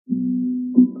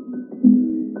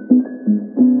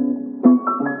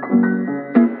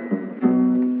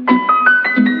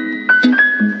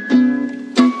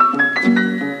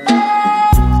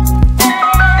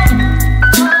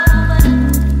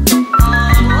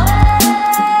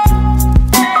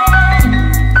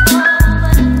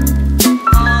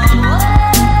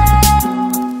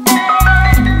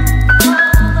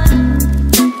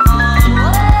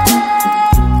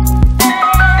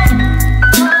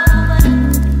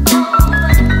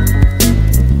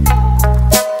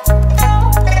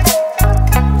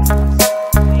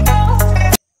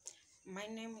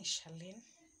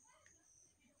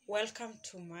Welcome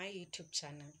to my YouTube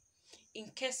channel. In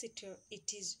case it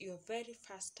is your very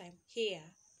first time here,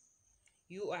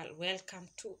 you are welcome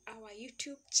to our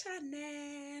YouTube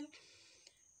channel.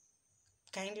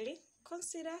 Kindly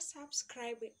consider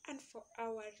subscribing, and for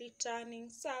our returning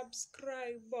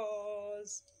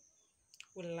subscribers,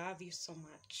 we love you so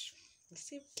much.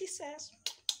 Receive kisses.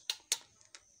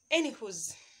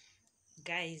 Anywho's,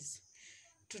 guys,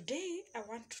 today I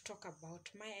want to talk about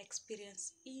my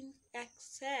experience in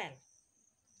Excel.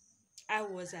 I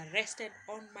was arrested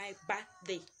on my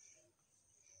birthday.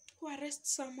 Who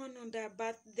arrests someone on their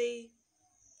birthday?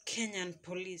 Kenyan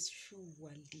police,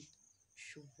 surely.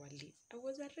 I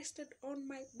was arrested on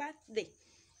my birthday.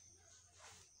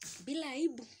 Bila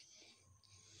aibu.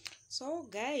 So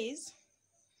guys,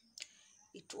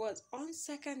 it was on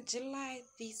 2nd July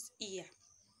this year.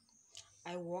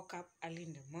 I woke up early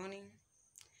in the morning,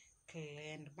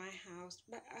 cleaned my house,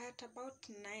 but at about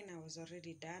 9 I was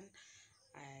already done.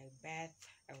 I bathed,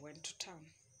 I went to town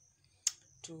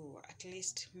to at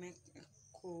least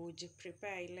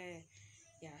prepare ile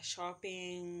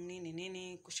shopping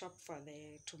nini kushop for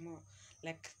the tomorrow.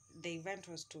 Like the event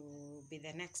was to be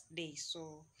the next day,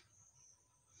 so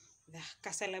the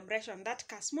celebration, that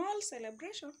small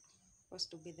celebration was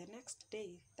to be the next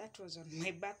day. That was on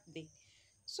my birthday.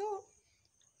 So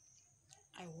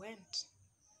I went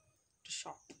to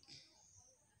shop.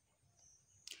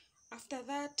 After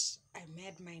that, I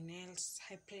made my nails,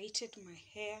 I plaited my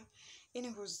hair, and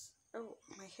it was,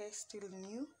 my hair is still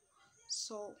new,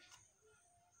 so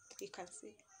you can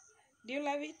see. Do you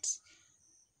love it?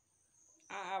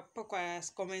 Hapo kwa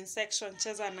comment section,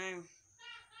 cheza nayo.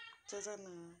 Cheza na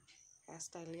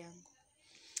hairstyle yangu.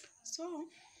 So,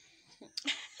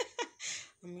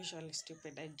 I'm usually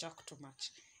stupid, I joke too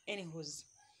much. Anyways,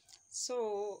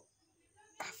 so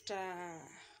after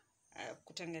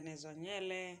kutengenezwa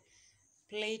nywele,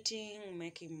 plating,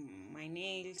 making my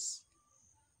nails,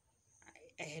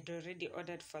 I had already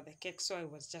ordered for the cake, so I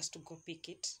was just to go pick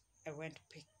it. I went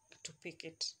to pick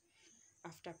it.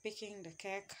 After picking the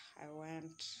cake, I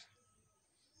went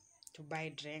to buy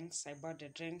drinks. I bought the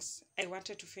drinks. I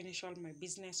wanted to finish all my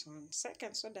business on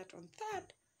 2nd, so that on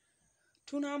 3rd,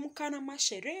 tunaamka na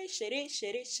mashere.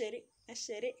 Na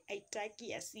shere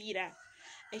haitaki hasira.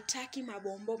 Haitaki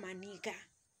mabombo manika.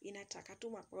 Inataka tu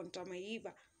maponto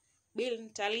meiva. Bill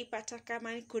nitalipa hata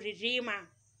kama ni kuririma.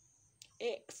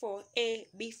 A for A,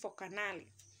 B for Canali.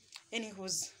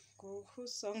 Anyways,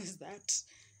 whose song is that?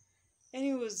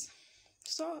 Anyways,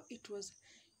 so it was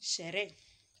shere.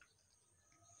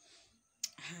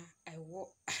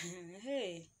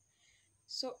 Hey.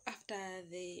 So after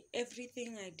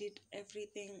everything I did, I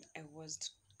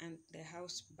was at the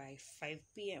house by 5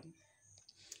 p.m.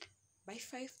 By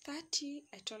 5:30,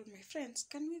 I told my friends,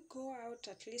 can we go out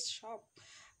at least shop?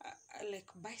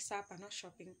 Like buy supper, not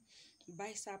shopping.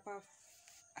 Buy supper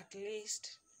at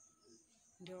least.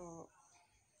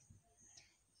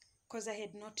 Because I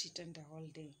had not eaten the whole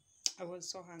day. I was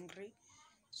so hungry.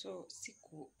 So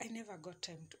I never got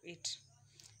time to eat.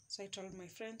 So I told my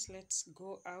friends, let's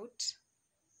go out,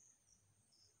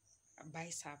 buy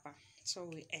supper. So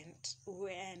we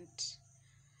went.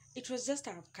 It was just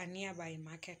a nearby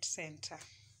market center.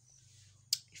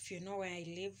 If you know where I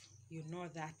live, you know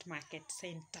that market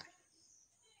center.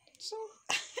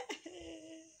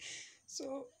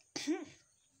 So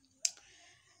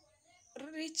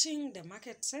reaching the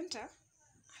market center,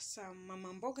 some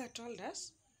Mama Mboga told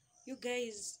us, you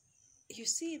guys, you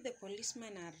see the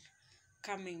policemen are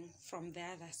coming from the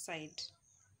other side.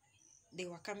 They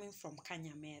were coming from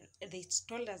Kanyamera. They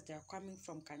told us they were coming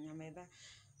from Kanyamera.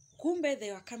 Kumbe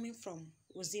they were coming from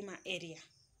Uzima area.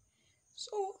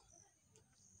 So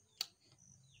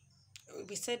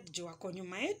we said, Juwako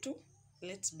nyuma yetu,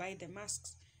 let's buy the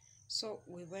masks. So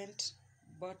we went,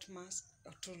 bought masks.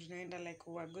 Like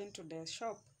we were going to the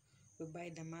shop, we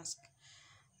buy the mask.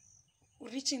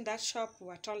 Reaching that shop, we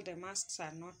were told the masks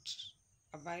are not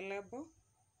available.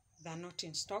 They're not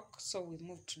in stock. So we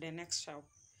moved to the next shop.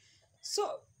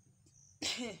 So,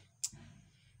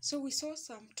 so we saw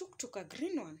some tuk-tuk, a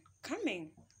green one,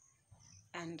 coming,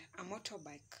 and a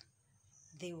motorbike.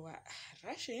 They were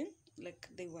rushing, like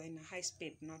they were in a high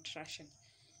speed, not rushing.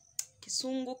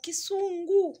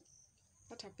 Kisungu.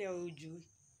 What appear ujui?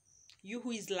 You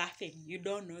who is laughing, you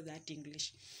don't know that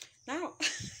English. Now,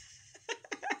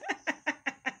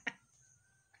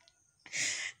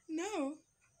 now,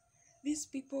 these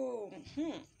people,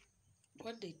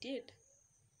 what they did,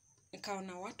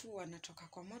 nikaona watu wanatoka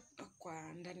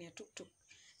kwa ndani ya tuk-tuk.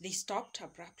 They stopped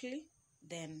abruptly,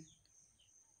 then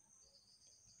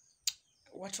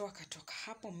watu wakatoka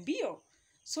hapo mbio.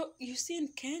 So you see, in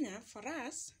Kenya, for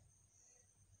us,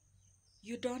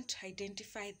 you don't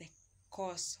identify the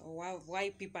cause or why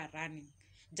people are running.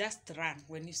 Just run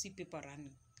when you see people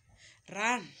running.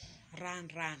 Run, run,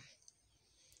 run.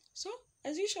 So,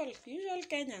 as usual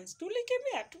Kenyans,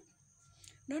 tulikimbia tu,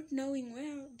 not knowing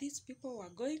where these people were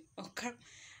going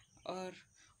or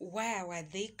where were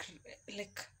they,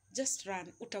 like, just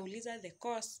run. Utauliza the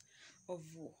cause of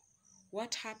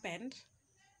what happened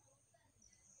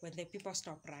when the people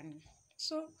stopped running.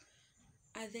 So,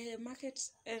 at the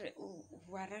markets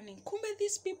were running. Kumbe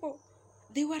these people,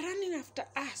 they were running after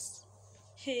us.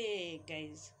 Hey,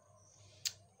 guys.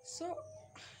 So,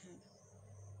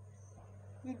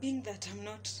 being that I'm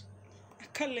not a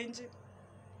Kalenjin,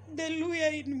 the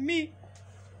Luya in me,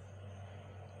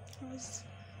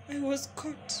 I was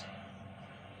caught.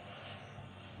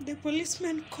 The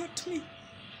policeman caught me.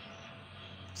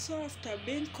 So after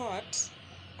being caught,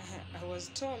 I was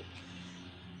told.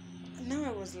 Now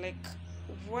I was like,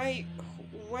 why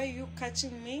are you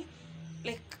catching me?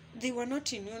 Like, they were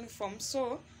not in uniform.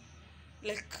 So,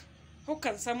 like, how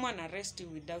can someone arrest you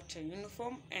without a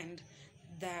uniform and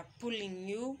they're pulling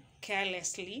you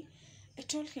carelessly? I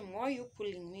told him, why are you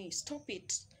pulling me? Stop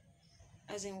it.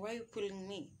 As in, why are you pulling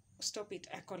me? Stop it.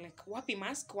 I call like, wapi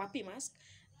mask, wapi mask.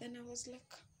 Then I was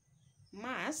like,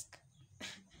 mask?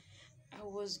 I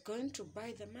was going to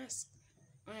buy the mask.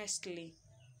 Honestly,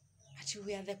 actually,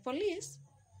 we are the police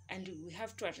and we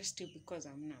have to arrest you because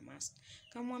I'm not a mask.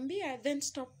 Kamwambia, then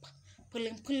stop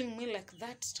pulling me like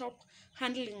that. Stop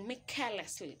handling me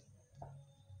carelessly.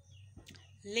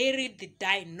 Larry did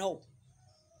I know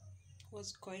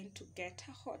was going to get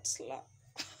a hot slap.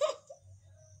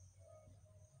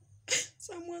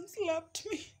 Someone slapped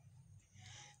me.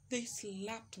 They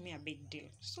slapped me a big deal.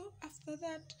 So after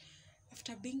that,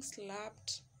 after being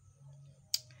slapped,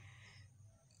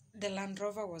 the Land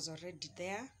Rover was already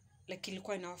there. Like,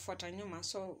 ilikuwa inawafuata nyuma,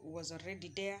 so was already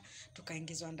there.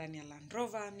 Tukaingizwa ndani ya Land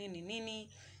Rover, nini.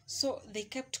 So they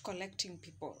kept collecting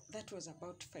people. That was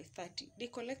about 5:30. They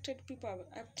collected people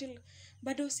up till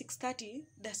bado 6:30.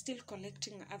 They're still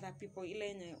collecting other people.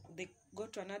 They go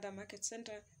to another market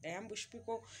center, they ambush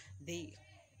people, they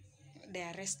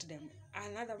arrest them.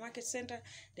 Another market center,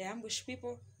 they ambush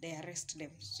people, they arrest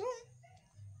them. So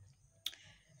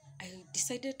I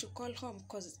decided to call home,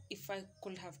 because if I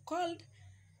could have called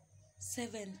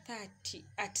 7:30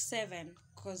 at 7,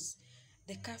 because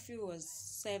the curfew was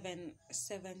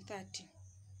 7:30,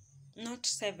 not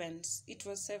 7, it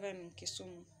was 7 in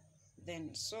Kisumu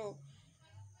then. So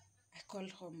I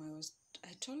called home.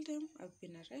 I told them I've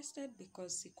been arrested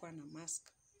because sikuwa na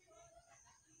mask.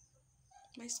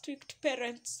 My strict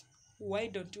parents, why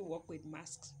don't you walk with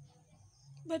masks?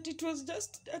 But it was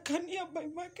just a nearby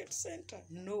market center.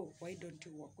 No, why don't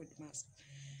you walk with masks?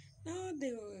 Now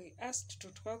they were asked to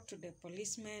talk to the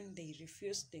policemen. They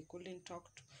refused. They couldn't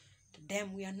talk to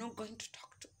them. We are not going to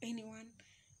talk to anyone.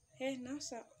 Hey, now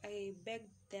so I begged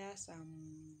there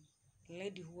some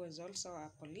lady who was also a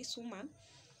policewoman.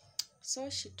 So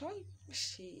she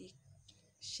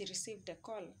received a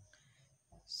call.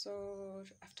 So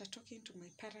after talking to my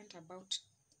parent about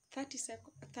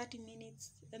 30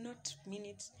 minutes, not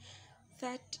minutes,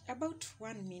 about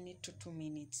 1 minute to 2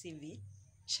 minutes,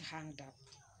 she hung up.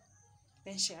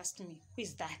 Then she asked me, who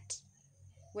is that?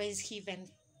 Why is he even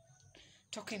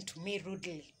talking to me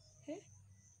rudely? I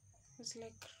was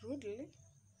like, rudely?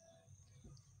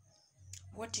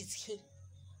 What is he?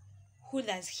 Who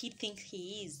does he think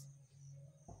he is?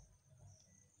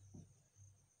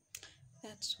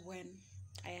 That's when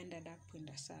I ended up in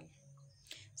the cell.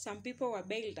 Some people were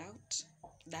bailed out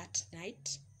that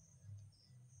night.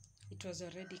 It was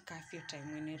already curfew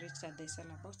time when I reached at the cell,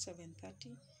 about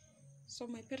 7:30. So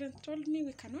my parents told me,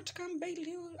 we cannot come bail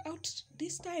you out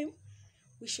this time.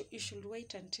 You should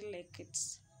wait until like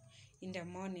it's in the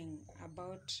morning,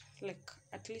 about like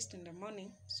at least in the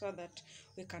morning, so that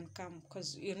we can come,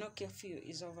 because curfew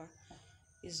is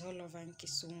all over in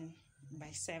Kisumu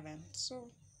by 7.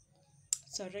 So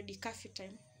it's already curfew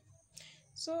time.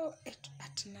 So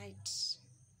at night,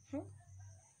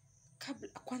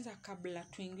 kabla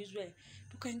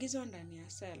tukaingizwa ndani ya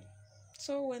cell.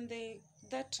 So when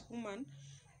that woman,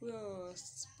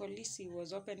 police,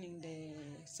 was opening the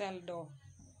cell door,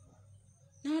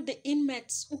 now the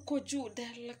inmates uko juu,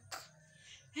 they're like,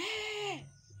 hey,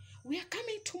 we are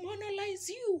coming to monolize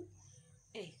you.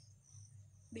 Hey,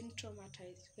 being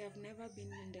traumatized. We have never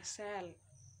been in the cell.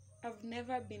 I've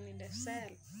never been in the cell,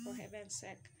 for heaven's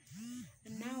sake.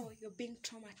 And now you're being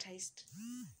traumatized.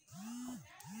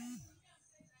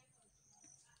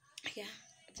 Yeah,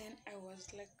 then I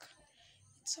was like,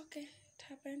 it's okay, it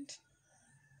happened.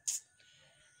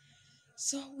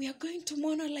 So we are going to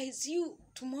monolize you.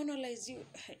 To monolize you.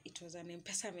 It was an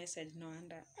M-Pesa message, no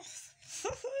wonder.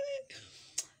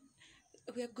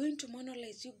 We are going to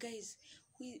monolize you guys.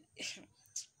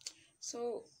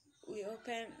 So we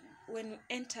when we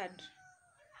entered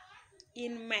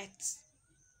inmates.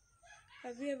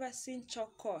 Have you ever seen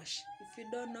chokosh? If you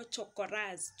don't know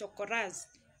chokoraz.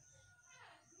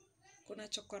 Kuna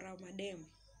chokora madem.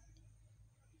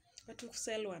 Watu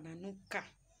kusel wananuka.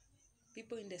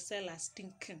 People in the cell are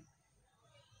stinking.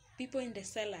 People in the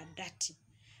cell are dirty.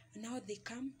 Now they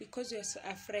come because you're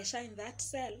a fresher in that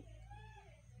cell.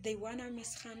 They wanna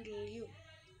mishandle you.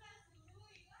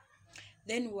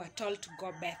 Then we were told to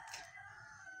go bath.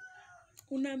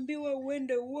 Unaambiwa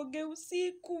uende uoge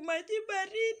usiku, maji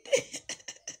baridi.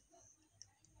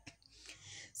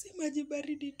 Si maji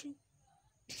baridi tu.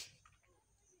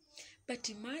 But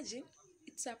imagine,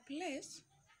 it's a place.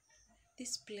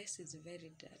 This place is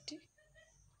very dirty.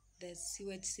 The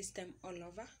sewage system all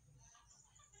over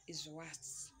is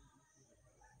worse.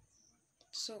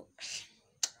 So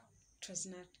it was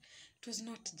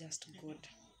not just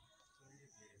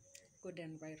good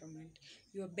environment.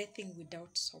 You are bathing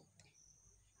without soap,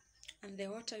 and the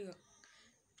water you are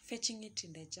fetching it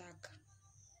in the jug.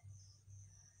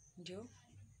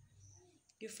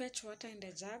 You fetch water in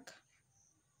the jug,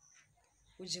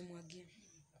 ujimwagie.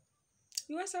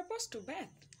 You are supposed to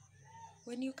bath.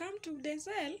 When you come to the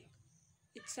cell,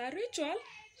 it's a ritual.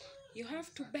 You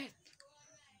have to bath.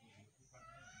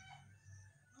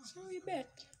 So we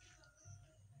bath.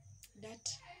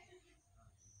 That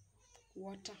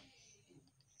water,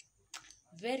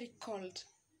 very cold.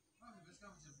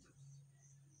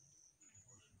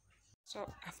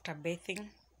 So after bathing,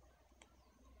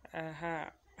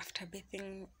 I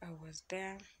was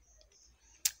there.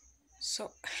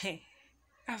 So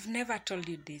I've never told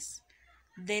you this.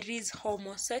 There is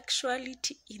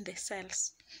homosexuality in the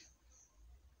cells.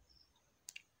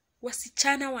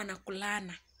 Wasichana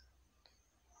wanakulana.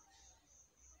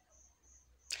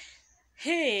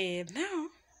 Hey, now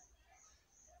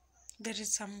there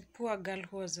is some poor girl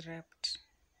who was raped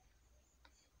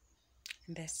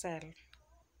in the cell.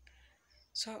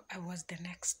 So I was the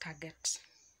next target.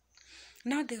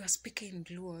 Now they were speaking in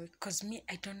Luo because me,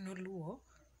 I don't know Luo.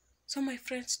 So my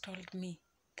friends told me,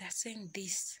 they're saying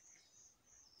this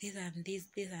and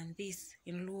this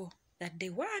in Luo, that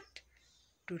they want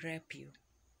to rape you.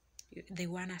 They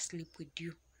wanna sleep with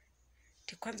you.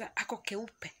 Kwanza ako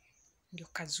keupe ndio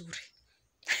kazuri.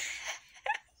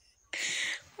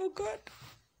 Oh God.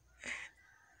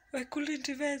 I couldn't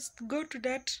even go to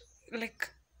that, like,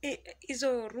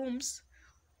 izo rooms.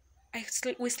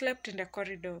 We slept in the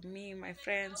corridor. Me, my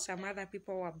friends, some other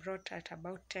people were brought at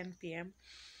about 10 p.m.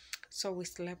 So we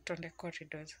slept on the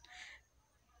corridors.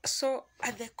 So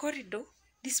at the corridor,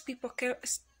 these people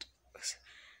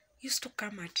used to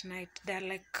come at night. They're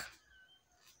like,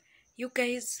 you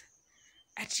guys,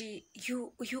 actually,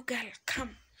 you girl,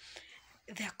 come.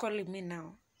 They're calling me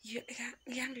now.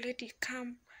 Young lady,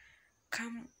 come.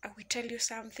 I will tell you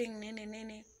something,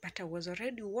 nene. But I was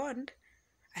already warned.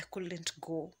 I couldn't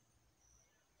go.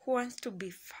 Who wants to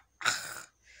be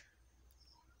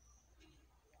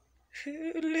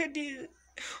lady?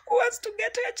 Who wants to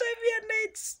get HIV and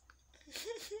AIDS?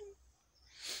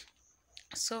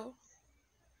 So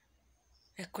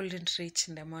I couldn't reach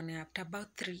in the morning after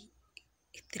about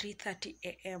 3:30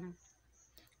 a.m.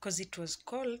 because it was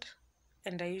cold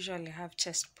and I usually have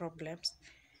chest problems.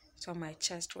 So my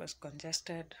chest was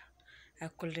congested. I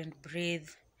couldn't breathe.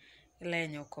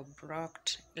 Ile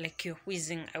blocked. Like you're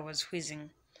wheezing, I was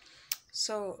wheezing.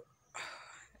 So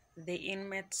the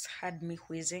inmates had me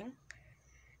wheezing.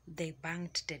 They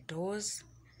banged the doors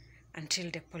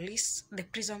until the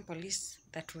prison police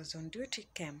that was on duty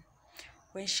came.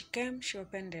 When she came, she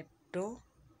opened the door.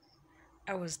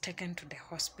 I was taken to the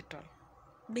hospital.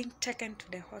 Being taken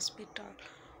to the hospital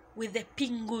with the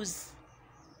pingus.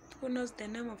 Who knows the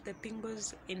name of the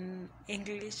pingus in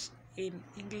English?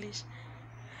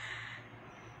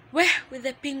 With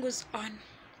the pingus on.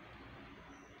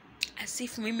 As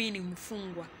if mimi ni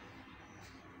mfungwa.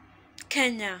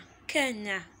 Kenya,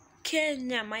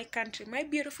 my country, my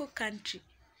beautiful country.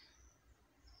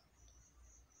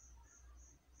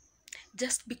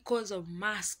 Just because of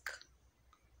mask,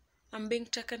 I'm being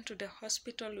taken to the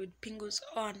hospital with pingus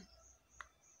on.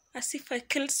 As if I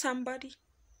killed somebody.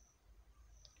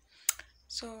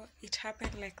 So it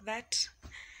happened like that.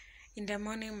 In the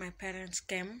morning, my parents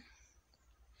came.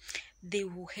 They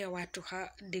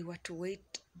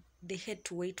had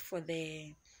to wait for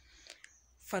the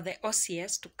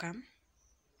OCS to come.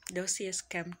 The OCS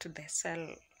came to the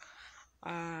cell,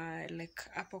 like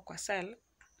hapo kwa cell,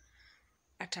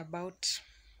 at about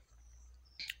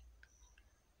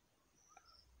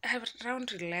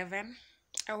around 11.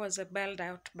 I was bailed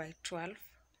out by 12.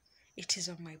 It is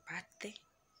on my birthday.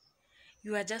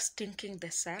 You are just thinking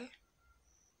the cell.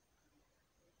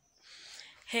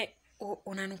 Hey,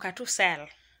 unanuka tu cell.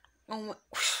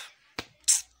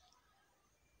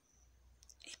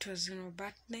 It was your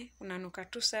birthday. Unanuka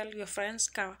tu cell. Your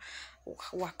friends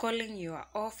were calling you are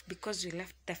off because you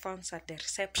left the phones at the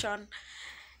reception.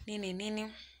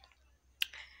 Nini.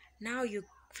 Now you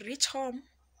reach home,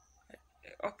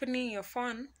 opening your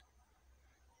phone.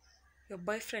 Your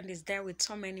boyfriend is there with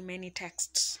so many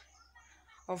texts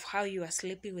of how you are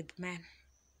sleeping with men.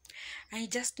 I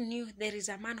just knew there is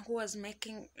a man who was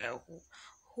making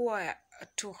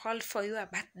to hold for you a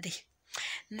birthday.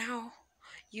 Now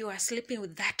you are sleeping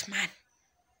with that man.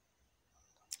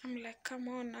 I'm like, come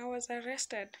on, I was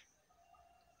arrested.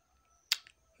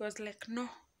 He was like, no,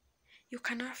 you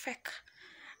cannot fake.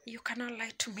 You cannot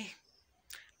lie to me.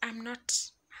 I'm not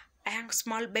a young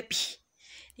small baby.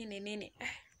 Nini.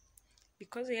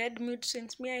 Because he had mood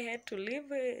swings, me, I had to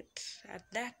leave it at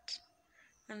that.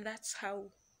 And that's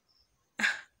how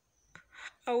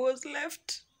I was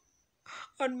left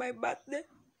on my birthday,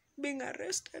 being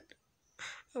arrested.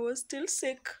 I was still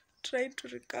sick, trying to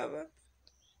recover.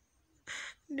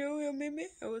 No, Mimi,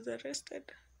 I was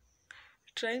arrested,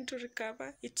 trying to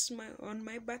recover. It's on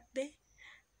my birthday.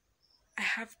 I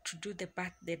have to do the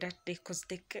birthday that day because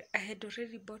I had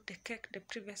already bought the cake the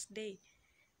previous day.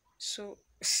 So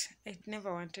I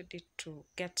never wanted it to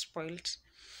get spoiled.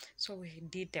 So we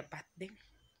did the birthday.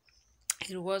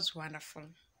 It was wonderful.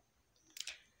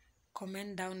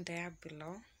 Comment down there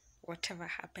below whatever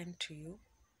happened to you.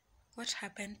 What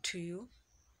happened to you?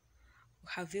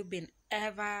 Have you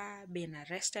ever been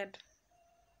arrested?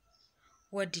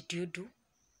 What did you do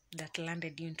that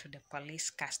landed you into the police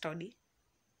custody?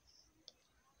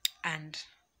 And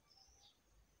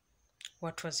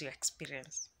what was your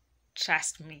experience?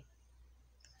 Trust me,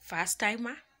 first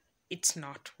timer, it's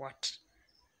not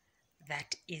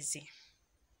that easy.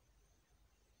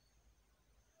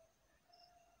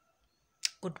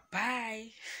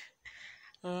 Goodbye.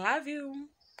 Love you.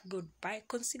 Goodbye.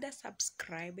 Consider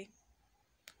subscribing,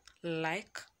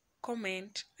 like,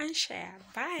 comment, and share.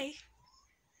 Bye.